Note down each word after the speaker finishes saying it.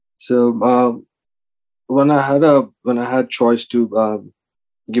So when I had choice to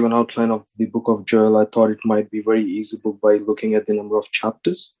give an outline of the Book of Joel, I thought it might be very easy book by looking at the number of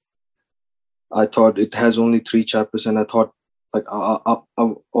chapters. I thought it has only three chapters, and I thought like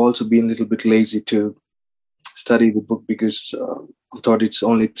I've also been a little bit lazy to study the book because I thought it's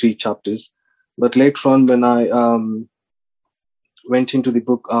only three chapters. But later on, when I went into the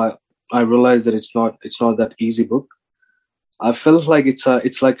book, I realized that it's not that easy book. I felt like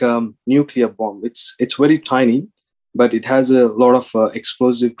it's like a nuclear bomb. It's very tiny, but it has a lot of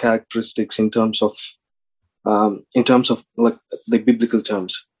explosive characteristics in terms of like the biblical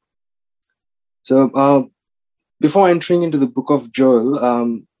terms. So before entering into the book of Joel,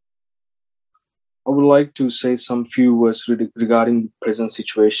 I would like to say some few words regarding the present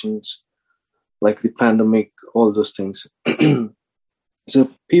situations, like the pandemic, all those things. So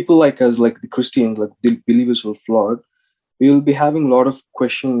people like us, like the Christians, like the believers of Lord, we will be having a lot of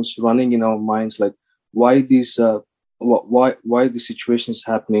questions running in our minds, like why these, why the situation is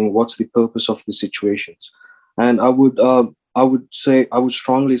happening, what's the purpose of the situations, and I would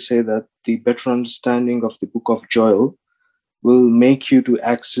strongly say that the better understanding of the book of Joel will make you to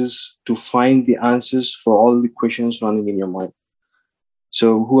access to find the answers for all the questions running in your mind.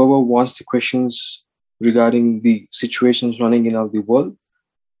 So whoever wants the questions regarding the situations running in the world,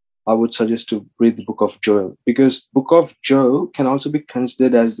 I would suggest to read the book of Joel, because book of Joel can also be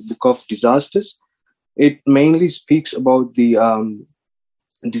considered as the book of disasters. It mainly speaks about the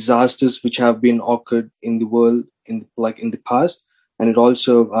disasters which have been occurred in the world in the past, and it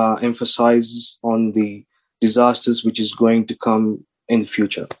also emphasizes on the disasters which is going to come in the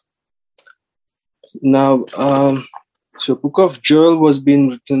future. Now, so book of Joel was being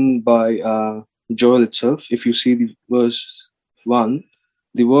written by Joel itself. If you see the verse 1,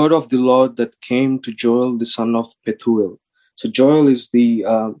 the word of the Lord that came to Joel, the son of Pethuel. So Joel is the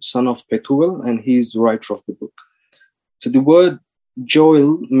son of Pethuel, and he is the writer of the book. So the word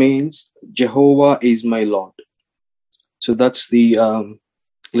Joel means Jehovah is my Lord. So that's the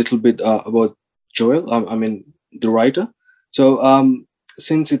little bit about Joel. I mean the writer. So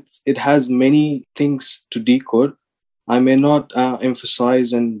since it has many things to decode, I may not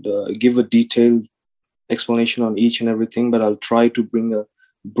emphasize and give a detailed explanation on each and everything, but I'll try to bring a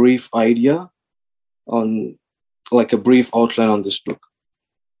brief idea on, like a brief outline on this book.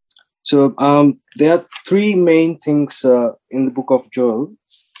 So there are three main things in the book of Joel.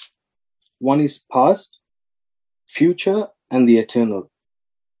 One is past, future, and the eternal.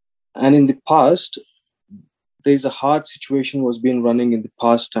 And in the past, there's a hard situation was being running in the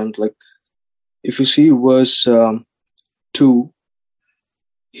past times. Like if you see verse 2,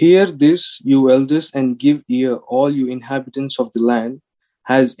 hear this, you elders, and give ear, all you inhabitants of the land.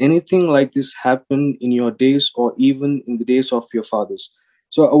 Has anything like this happened in your days, or even in the days of your fathers?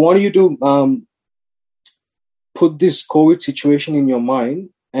 So I want you to put this COVID situation in your mind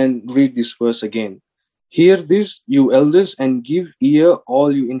and read this verse again. Hear this, you elders, and give ear,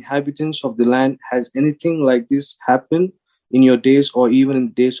 all you inhabitants of the land. Has anything like this happened in your days, or even in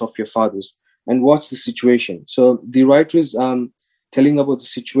the days of your fathers? And what's the situation? So the writer is telling about the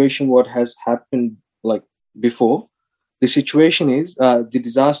situation, what has happened like before. The situation is, the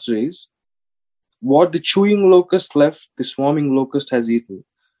disaster is, what the chewing locust left, the swarming locust has eaten.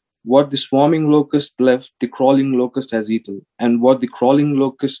 What the swarming locust left, the crawling locust has eaten. And what the crawling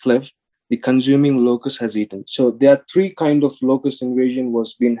locust left, the consuming locust has eaten. So there are three kind of locust invasion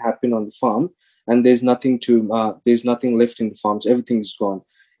was being happen on the farm, and there's nothing left in the farms. Everything is gone.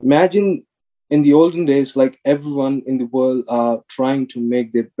 Imagine in the olden days, like everyone in the world are trying to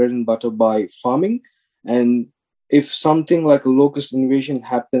make their bread and butter by farming, and if something like a locust invasion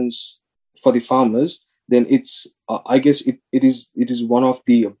happens for the farmers, then it's I guess it is one of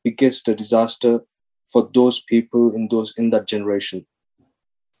the biggest disaster for those people in that generation.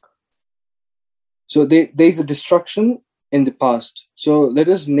 So there's a destruction in the past. So let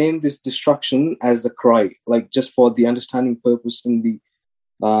us name this destruction as the cry, like just for the understanding purpose. In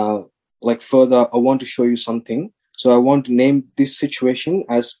the like further, I want to show you something. So I want to name this situation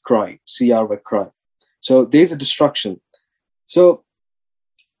as cry, CRY, cry. So there's a destruction. So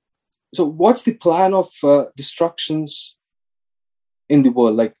what's the plan of destructions in the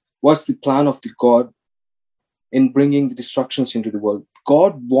world? Like, what's the plan of the God in bringing the destructions into the world?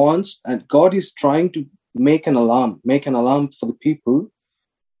 God wants, and God is trying to make an alarm for the people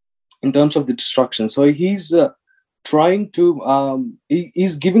in terms of the destruction. So he's trying to,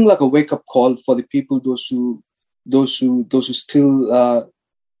 he's giving like a wake up call for the people, those who still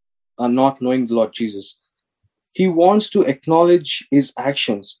are not knowing the Lord Jesus. He wants to acknowledge his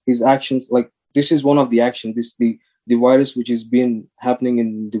actions, like this is one of the actions. This the the virus which has been happening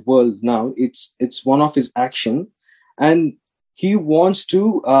in the world now. It's one of his action, and he wants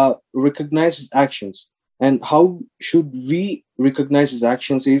to recognize his actions. And how should we recognize his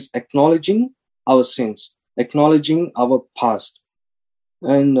actions is acknowledging our sins, acknowledging our past.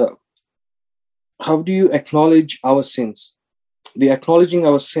 And how do you acknowledge our sins? The acknowledging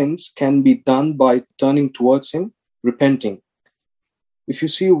our sins can be done by turning towards him, repenting. If you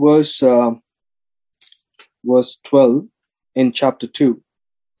see verse 12 in chapter 2,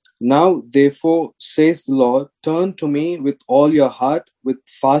 now therefore says the Lord, turn to me with all your heart, with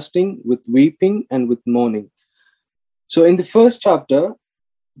fasting, with weeping, and with mourning. So in the first chapter,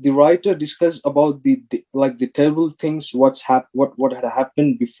 the writer discussed about the terrible things what had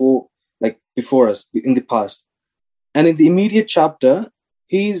happened before us in the past. And in the immediate chapter,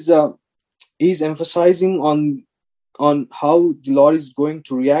 he's emphasizing on how the Lord is going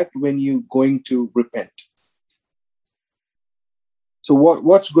to react when you're going to repent. So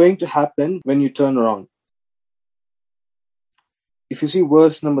what's going to happen when you turn around? If you see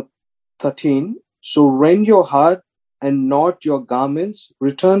verse number 13, so rend your heart and not your garments,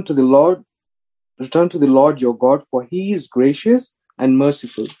 return to the Lord your God, for he is gracious and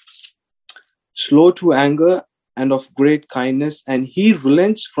merciful, slow to anger and of great kindness, and he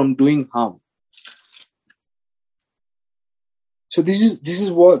relents from doing harm. So this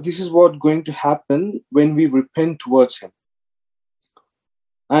is what going to happen when we repent towards him.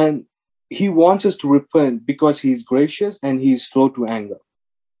 And he wants us to repent because he is gracious and he is slow to anger.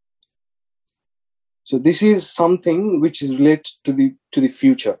 So this is something which is related to the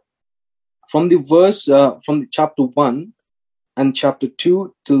future. From the verse from the chapter 1 and chapter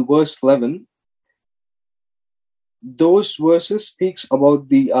 2 till verse 11, those verses speaks about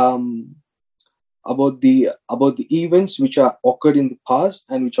the events which are occurred in the past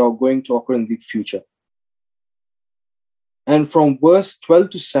and which are going to occur in the future. And from verse 12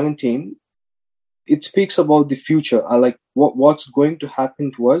 to 17, it speaks about the future, like what's going to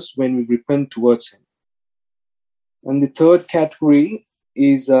happen to us when we repent towards him. And the third category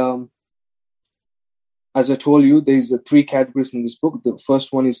is, as I told you, there's three categories in this book. The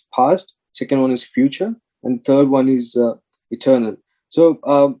first one is past, second one is future, and the third one is eternal.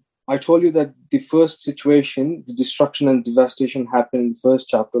 So I told you that the first situation, the destruction and devastation, happened in the first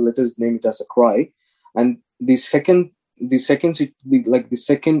chapter. Let us name it as a cry. And the second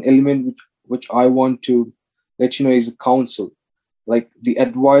element which I want to let you know is a counsel, like the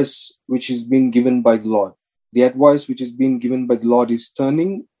advice which is being given by the Lord. The advice which is being given by the Lord is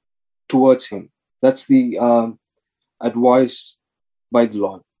turning towards him. That's the advice by the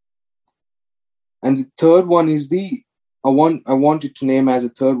Lord. And the third one is I wanted to name as a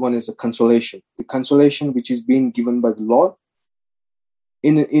third one is a consolation. The consolation which is being given by the Lord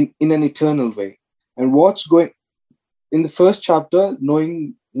in an eternal way. And what's going in the first chapter,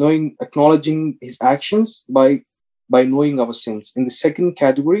 knowing, acknowledging his actions by knowing our sins. In the second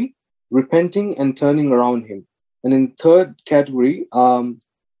category, repenting and turning around him. And in the third category,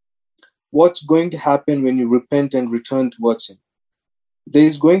 what's going to happen when you repent and return towards him? There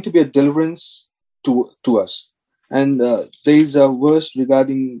is going to be a deliverance to us. And there is a verse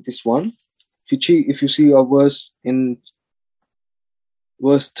regarding this one. If you see a verse in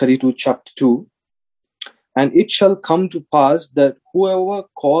verse 32, chapter 2, and it shall come to pass that whoever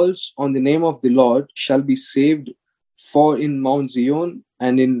calls on the name of the Lord shall be saved, for in Mount Zion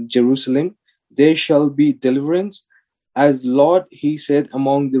and in Jerusalem there shall be deliverance, as Lord, he said,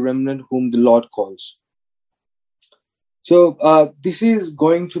 among the remnant whom the Lord calls. So this is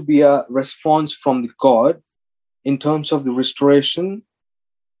going to be a response from the God in terms of the restoration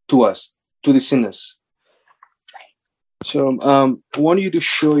to us, to the sinners. So I want you to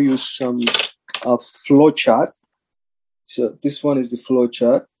show you some flow chart. So this one is the flow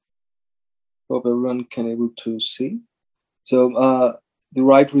chart. Hope everyone can able to see. So the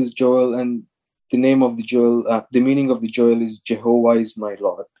writer is Joel, and the name of the Joel, the meaning of the Joel is Jehovah is my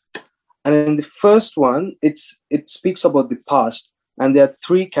Lord. And in the first one, it speaks about the past, and there are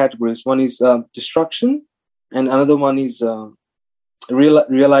three categories. One is destruction, and another one is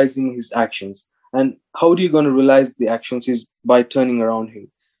realizing his actions. And how do you going to realize the actions is by turning around him.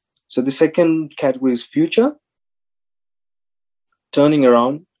 So the second category is future, turning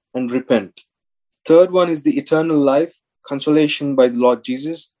around, and repent. Third one is the eternal life, consolation by the Lord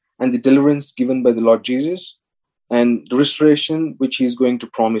Jesus, and the deliverance given by the Lord Jesus, and the restoration which he is going to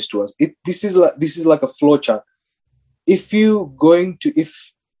promise to us. This is like a flow chart. If you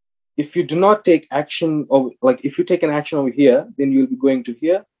do not take action, or like if you take an action over here, then you'll be going to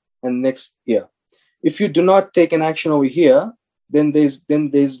here and next here. If you do not take an action over here, then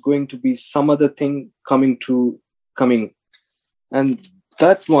there's going to be some other thing coming to coming. And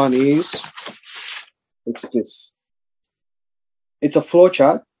that one is, it's this. It's a flow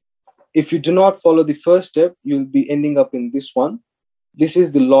chart. If you do not follow the first step, you'll be ending up in this one. This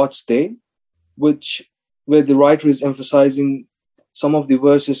is the Lord's Day, where the writer is emphasizing some of the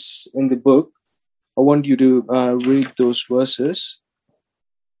verses in the book. I want you to read those verses.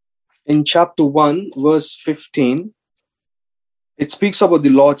 In chapter 1, verse 15, it speaks about the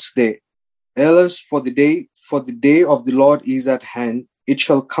Lord's Day. Alas, for the day of the Lord is at hand. It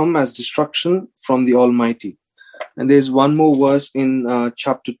shall come as destruction from the Almighty. And there's one more verse in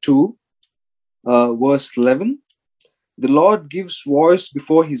chapter 2, verse 11. The Lord gives voice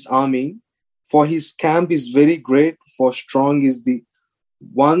before his army, for his camp is very great, for strong is the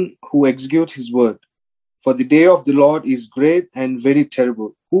one who executes his word. For the day of the Lord is great and very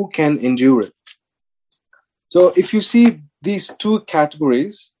terrible. Who can endure it? So if you see these two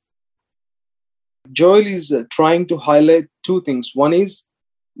categories, Joel is trying to highlight two things. One is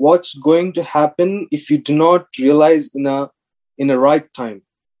what's going to happen if you do not realize in a right time.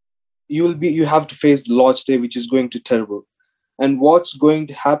 You have to face the Lord's Day, which is going to be terrible. And what's going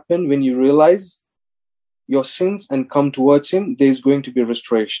to happen when you realize your sins and come towards him, there's going to be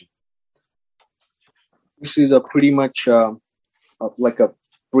restoration. This is a pretty much like a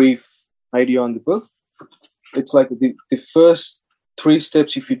brief idea on the book. It's like the first three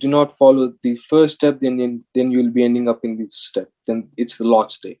steps. If you do not follow the first step, then you'll be ending up in this step. Then it's the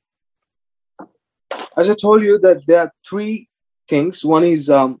Lord's Day. As I told you, that there are three things. One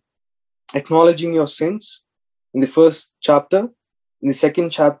is acknowledging your sins in the first chapter. In the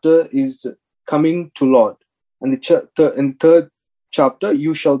second chapter is coming to Lord. And in the third chapter,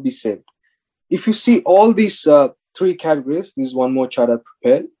 you shall be saved. If you see all these three categories, this is one more chart I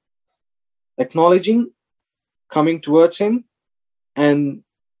prepared. Acknowledging, coming towards him, and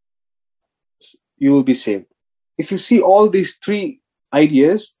you will be saved. If you see all these three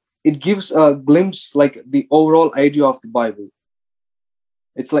ideas, it gives a glimpse, like the overall idea of the Bible.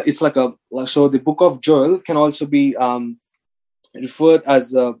 So the book of Joel can also be referred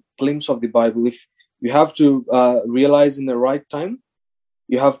as a glimpse of the Bible. If you have to realize in the right time,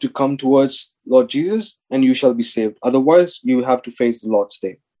 you have to come towards Lord Jesus and you shall be saved. Otherwise, you have to face the Lord's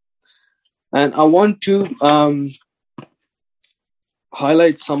Day. And I want to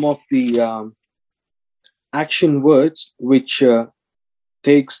highlight some of the action words which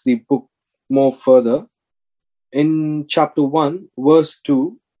takes the book more further. In chapter 1, verse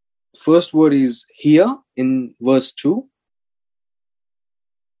 2, first word is here in verse 2.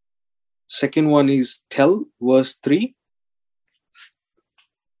 Second one is tell, verse 3.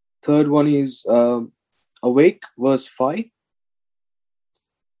 Third one is awake, verse 5.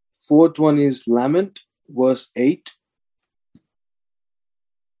 Fourth one is lament, verse 8.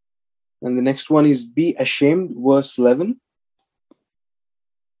 And the next one is be ashamed, verse 11.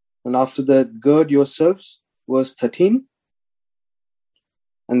 And after that, gird yourselves, verse 13.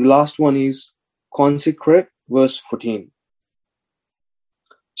 And the last one is consecrate, verse 14.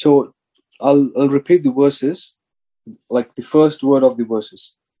 So I'll repeat the verses, like the first word of the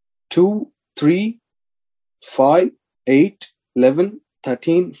verses. 2, 3, 5, 8, 11,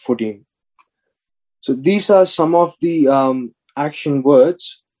 13, 14. So these are some of the action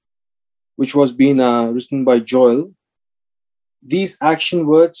words which was being written by Joel. These action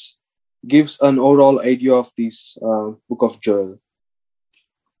words gives an overall idea of this book of Joel.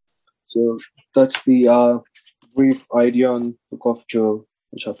 So that's the brief idea on book of Joel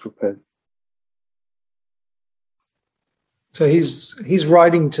which I've prepared. So he's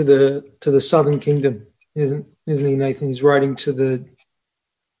writing to the southern kingdom, isn't he, Nathan? He's writing to the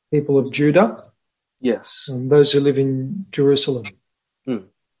people of Judah. Yes. And those who live in Jerusalem.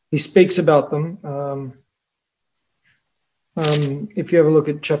 He speaks about them. If you have a look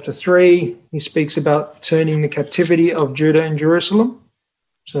at chapter 3, he speaks about turning the captivity of Judah and Jerusalem.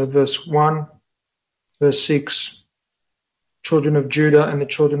 So verse 1, verse 6, children of Judah and the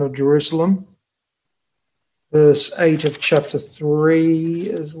children of Jerusalem. Verse 8 of chapter 3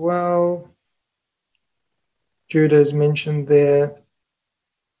 as well. Judah is mentioned there.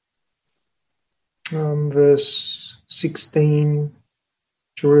 Verse 16,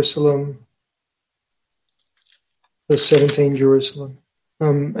 Jerusalem. Verse 17, Jerusalem.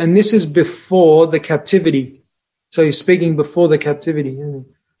 And this is before the captivity. So he's speaking before the captivity, isn't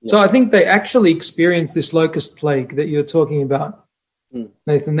he? Yeah. So I think they actually experienced this locust plague that you're talking about,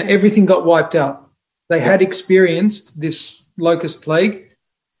 Nathan. Everything got wiped out. They had experienced this locust plague.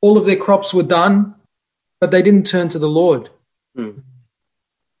 All of their crops were done, but they didn't turn to the Lord.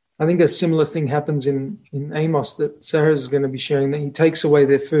 I think a similar thing happens in Amos that Sarah is going to be sharing, that he takes away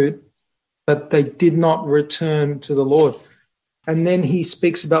their food but they did not return to the Lord. And then he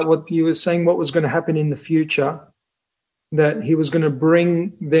speaks about what you were saying, what was going to happen in the future, that he was going to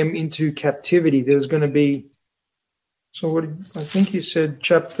bring them into captivity. There was going to be, so what I think you said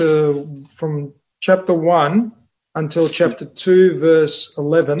from chapter 1 until chapter 2, verse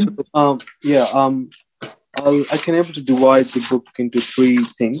 11. I can able to divide the book into three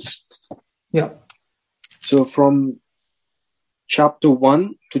things. Yeah. So from chapter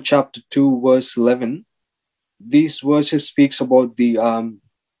 1 to chapter 2, verse 11, these verses speaks about the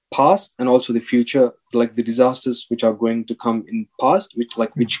past and also the future, like the disasters which are going to come in past, which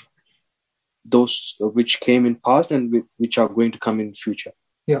came in past and which are going to come in future.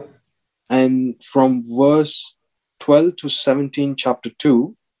 Yeah. And from verse 12 to 17, chapter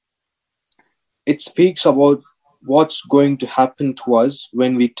 2, it speaks about what's going to happen to us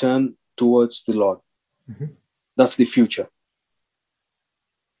when we turn towards the Lord. Mm-hmm. That's the future.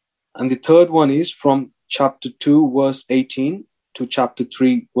 And the third one is from chapter 2, verse 18 to chapter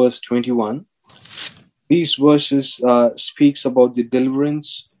 3, verse 21. These verses speaks about the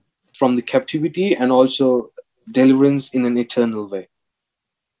deliverance from the captivity and also deliverance in an eternal way.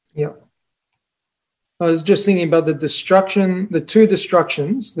 Yeah. I was just thinking about the destruction, the two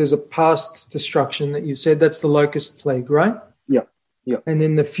destructions. There's a past destruction that you said, that's the locust plague, right? Yeah. Yeah. And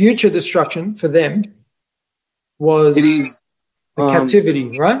then the future destruction for them was the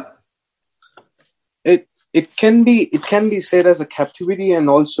captivity, right? It can be said as a captivity and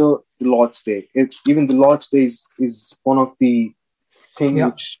also the Lord's Day. Even the Lord's Day is one of the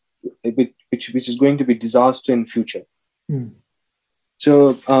things which is going to be disaster in future. Mm.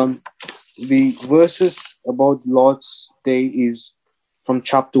 So the verses about Lord's Day is from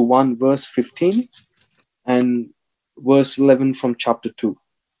chapter 1, verse 15 and verse 11 from chapter 2.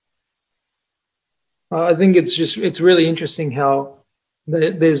 I think it's really interesting how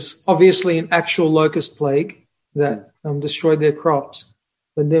there's obviously an actual locust plague that destroyed their crops.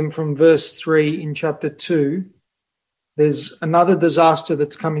 But then from verse 3 in chapter 2, there's another disaster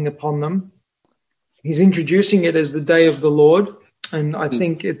that's coming upon them. He's introducing it as the day of the Lord. And I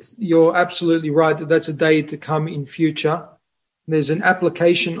think you're absolutely right that that's a day to come in future. There's an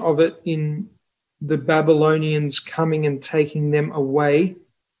application of it in the Babylonians coming and taking them away.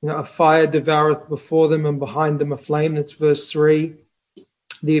 A fire devoureth before them and behind them a flame. That's verse 3.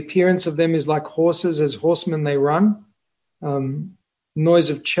 The appearance of them is like horses, as horsemen they run. Noise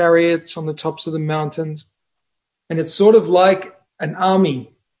of chariots on the tops of the mountains. And it's sort of like an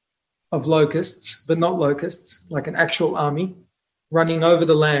army of locusts, but not locusts, like an actual army running over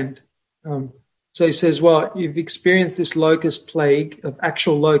the land. So he says, well, you've experienced this locust plague of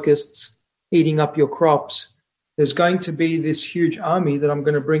actual locusts eating up your crops. There's going to be this huge army that I'm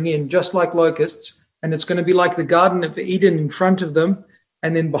going to bring in, just like locusts, and it's going to be like the Garden of Eden in front of them,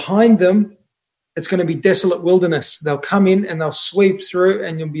 and then behind them, it's going to be desolate wilderness. They'll come in and they'll sweep through,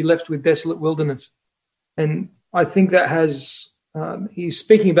 and you'll be left with desolate wilderness. And I think that he's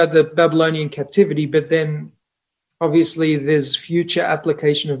speaking about the Babylonian captivity, but then obviously there's future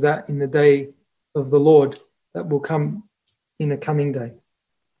application of that in the day of the Lord that will come in a coming day.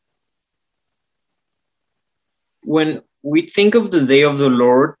 When we think of the day of the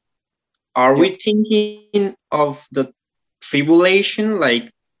Lord, are we thinking of the tribulation,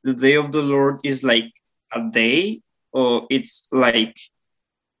 like the day of the Lord is like a day, or it's like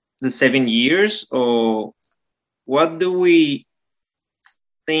the 7 years, or what do we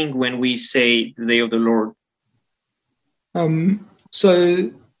think when we say the day of the Lord?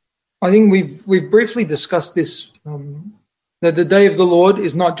 So I think we've briefly discussed this, that the day of the Lord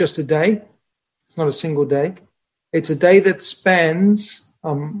is not just a day. It's not a single day. It's a day that spans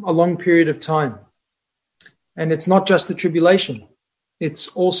a long period of time. And it's not just the tribulation.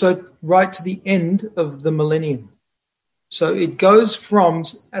 It's also right to the end of the millennium. So it goes from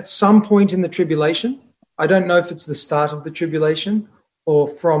at some point in the tribulation. I don't know if it's the start of the tribulation or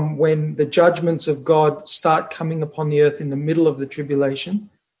from when the judgments of God start coming upon the earth in the middle of the tribulation.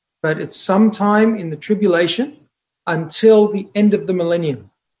 But it's sometime in the tribulation until the end of the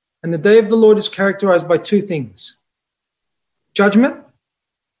millennium. And the day of the Lord is characterized by two things: judgment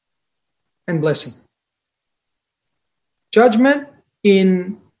and blessing. Judgment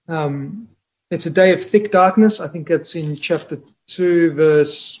it's a day of thick darkness. I think that's in chapter 2,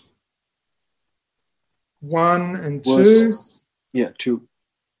 verse 1 and 2. 2.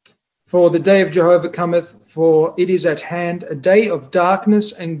 For the day of Jehovah cometh, for it is at hand, a day of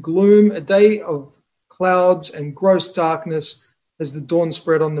darkness and gloom, a day of clouds and gross darkness, as the dawn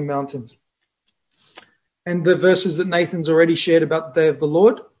spread on the mountains. And the verses that Nathan's already shared about the day of the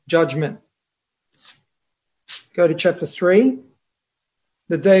Lord, judgment. Go to chapter 3.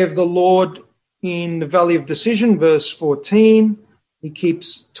 the day of the Lord in the Valley of Decision, verse 14. He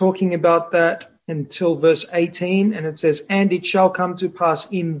keeps talking about that until verse 18, and it says, and it shall come to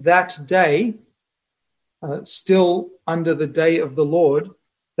pass in that day, still under the day of the Lord,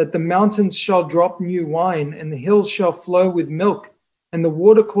 that the mountains shall drop new wine, and the hills shall flow with milk, and the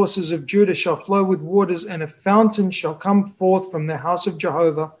watercourses of Judah shall flow with waters, and a fountain shall come forth from the house of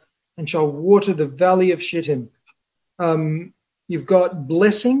Jehovah, and shall water the valley of Shittim. You've got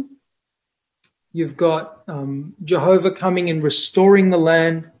blessing. You've got Jehovah coming and restoring the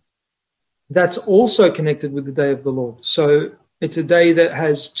land. That's also connected with the day of the Lord. So it's a day that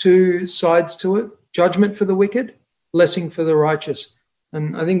has two sides to it: judgment for the wicked, blessing for the righteous.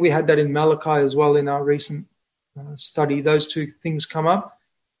 And I think we had that in Malachi as well in our recent study. Those two things come up.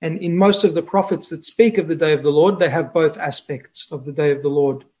 And in most of the prophets that speak of the day of the Lord, they have both aspects of the day of the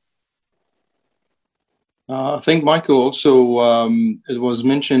Lord. I think, Michael, also it was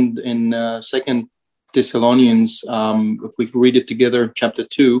mentioned in 2 Thessalonians, if we read it together, chapter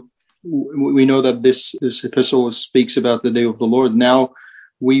 2, we know that this epistle speaks about the day of the Lord. Now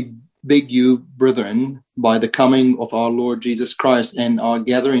we beg you, brethren, by the coming of our Lord Jesus Christ and our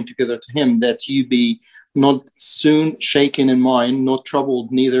gathering together to him, that you be not soon shaken in mind, not troubled,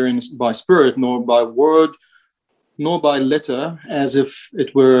 neither by spirit, nor by word, nor by letter, as if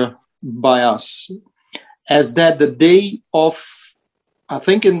it were by us. As that the day of, I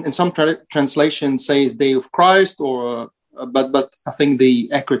think in some translation says day of Christ, or but I think the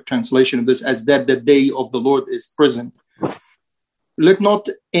accurate translation of this, as that the day of the Lord is present. Let not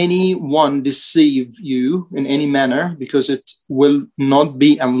anyone deceive you in any manner, because it will not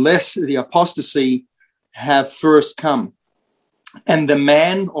be unless the apostasy have first come, and the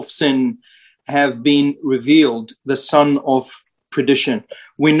man of sin have been revealed, the son of perdition.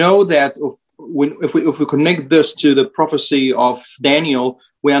 We know that if we connect this to the prophecy of Daniel,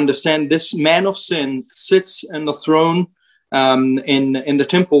 we understand this man of sin sits in the throne in the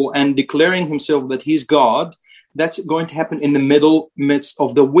temple and declaring himself that he's God. That's going to happen in the midst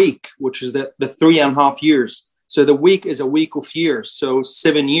of the week, which is the 3.5 years. So the week is a week of years, so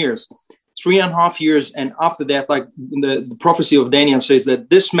 7 years, 3.5 years. And after that, like the prophecy of Daniel says that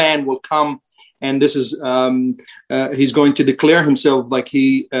this man will come, and this is he's going to declare himself like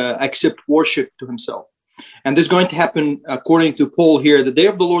he accept worship to himself. And this is going to happen according to Paul here. The day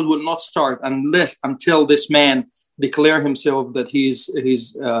of the Lord will not start until this man declare himself that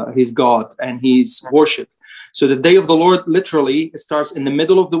he's God and he's worshipped. So the day of the Lord literally starts in the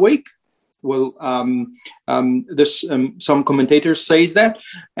middle of the week. Well, some commentators says that,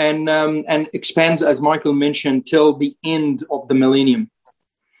 and expands, as Michael mentioned, till the end of the millennium.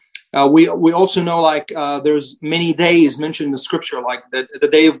 We also know, like there's many days mentioned in the scripture, like the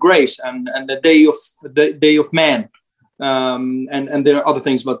day of grace and the day of man, and there are other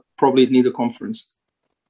things, but probably need a conference.